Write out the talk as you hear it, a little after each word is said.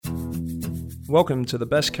Welcome to the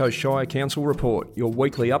Bass Coast Shire Council Report, your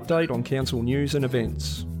weekly update on council news and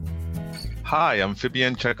events. Hi, I'm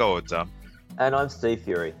Fabian Chakaota. And I'm Steve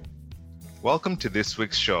Fury. Welcome to this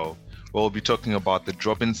week's show. We'll be talking about the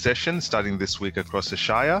drop-in session starting this week across the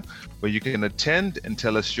Shire, where you can attend and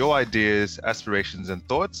tell us your ideas, aspirations and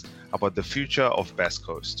thoughts about the future of Bass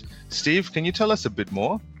Coast. Steve, can you tell us a bit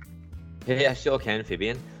more? Yeah, sure can,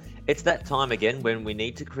 Fabian. It's that time again when we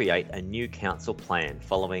need to create a new council plan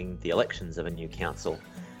following the elections of a new council.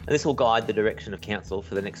 And this will guide the direction of council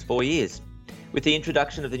for the next 4 years. With the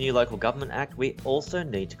introduction of the new Local Government Act, we also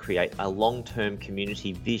need to create a long-term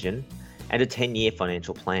community vision and a 10-year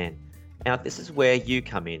financial plan. Now, this is where you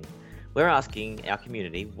come in. We're asking our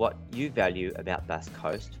community what you value about Bass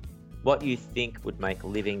Coast, what you think would make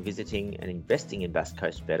living, visiting and investing in Bass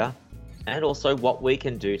Coast better, and also what we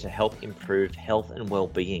can do to help improve health and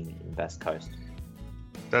well-being in Bass Coast.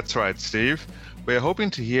 That's right, Steve. We're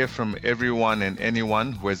hoping to hear from everyone and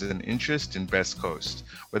anyone who has an interest in Bass Coast.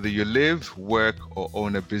 Whether you live, work, or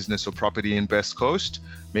own a business or property in Bass Coast,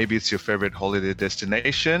 maybe it's your favorite holiday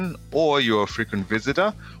destination, or you're a frequent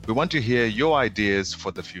visitor, we want to hear your ideas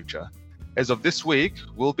for the future. As of this week,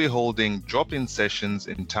 we'll be holding drop-in sessions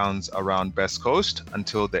in towns around Bass Coast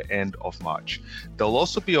until the end of March. There'll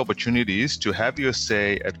also be opportunities to have your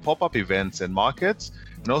say at pop-up events and markets,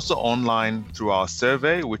 and also online through our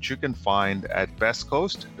survey, which you can find at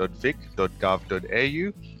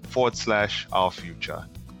basscoast.vic.gov.au/our-future.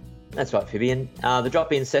 That's right, Fabian. The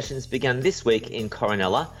drop-in sessions began this week in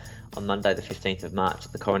Coronella on Monday the 15th of March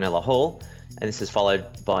at the Coronella Hall, and this is followed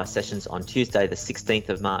by sessions on Tuesday the 16th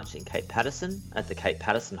of March in Cape Patterson at the Cape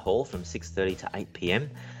Patterson Hall from 6:30 to 8 p.m.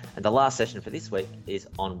 And the last session for this week is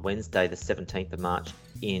on Wednesday the 17th of March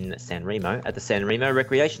in San Remo at the San Remo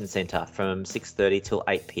Recreation Centre from 6:30 till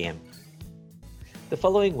 8 p.m. The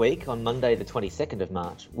following week, on Monday the 22nd of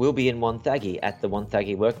March, we'll be in Wonthaggi at the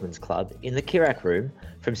Wonthaggi Workmen's Club in the Kirak Room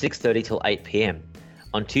from 6:30 till 8 p.m.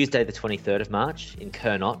 On Tuesday the 23rd of March in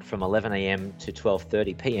Kernot from 11 a.m. to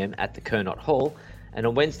 12:30 p.m. at the Kernot Hall, and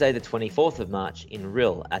on Wednesday the 24th of March in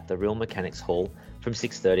Rill at the Rill Mechanics Hall from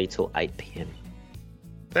 6:30 till 8 p.m.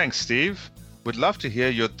 Thanks, Steve. We'd love to hear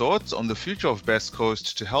your thoughts on the future of Bass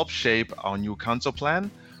Coast to help shape our new council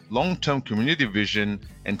plan, long-term community vision,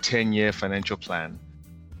 and 10-year financial plan.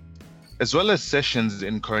 As well as sessions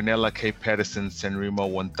in Coronella, Cape Patterson, San Remo,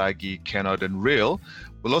 Wonthaggi, Kernot, and Rill,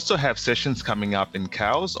 we'll also have sessions coming up in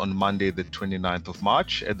Cowes on Monday the 29th of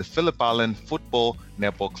March at the Phillip Island Football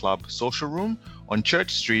Netball Club Social Room on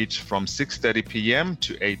Church Street from 6:30 p.m.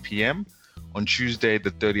 to 8 p.m. On Tuesday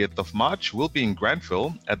the 30th of March, we'll be in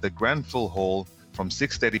Granville at the Granville Hall from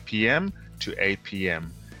 6:30 p.m. to 8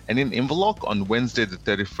 p.m. and in Inverloch on Wednesday the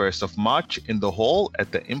 31st of March in the hall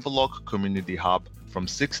at the Inverloch Community Hub from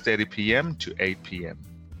 6:30 p.m. to 8 p.m.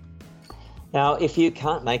 Now, if you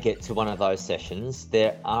can't make it to one of those sessions,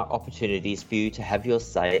 there are opportunities for you to have your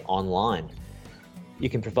say online. You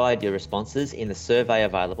can provide your responses in the survey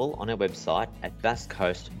available on our website at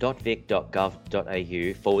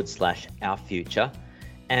basscoast.vic.gov.au/our-future.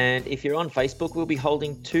 And if you're on Facebook, we'll be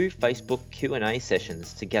holding 2 Facebook Q&A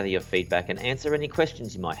sessions to gather your feedback and answer any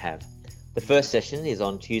questions you might have. The first session is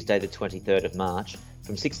on Tuesday the 23rd of March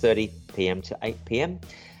from 6:30 p.m. to 8 p.m.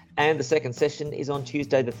 And the second session is on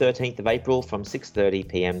Tuesday the 13th of April from 6:30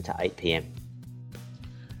 p.m. to 8 p.m.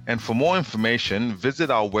 And for more information, visit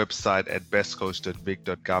our website at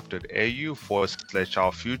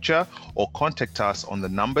basscoast.vic.gov.au/our-future or contact us on the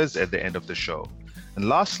numbers at the end of the show. And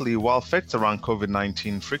lastly, while facts around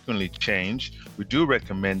COVID-19 frequently change, we do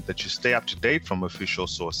recommend that you stay up to date from official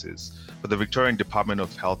sources. For the Victorian Department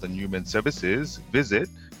of Health and Human Services, visit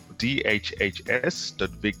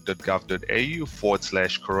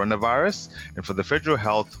dhhs.vic.gov.au/coronavirus. And for the Federal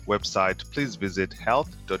Health website, please visit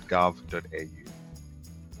health.gov.au.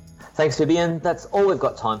 Thanks, Fabian. That's all we've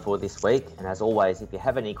got time for this week. And as always, if you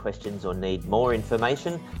have any questions or need more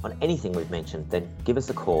information on anything we've mentioned, then give us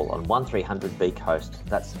a call on 1300 B Coast.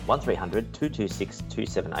 That's 1300 226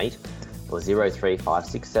 278 or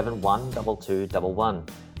 035671 2211.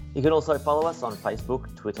 You can also follow us on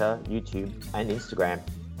Facebook, Twitter, YouTube and Instagram.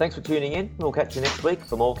 Thanks for tuning in. We'll catch you next week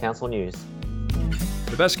for more council news.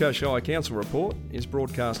 The Bass Coast Shire Council Report is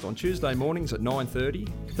broadcast on Tuesday mornings at 9:30,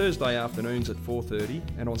 Thursday afternoons at 4:30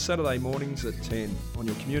 and on Saturday mornings at 10 on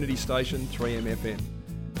your community station 3M FM.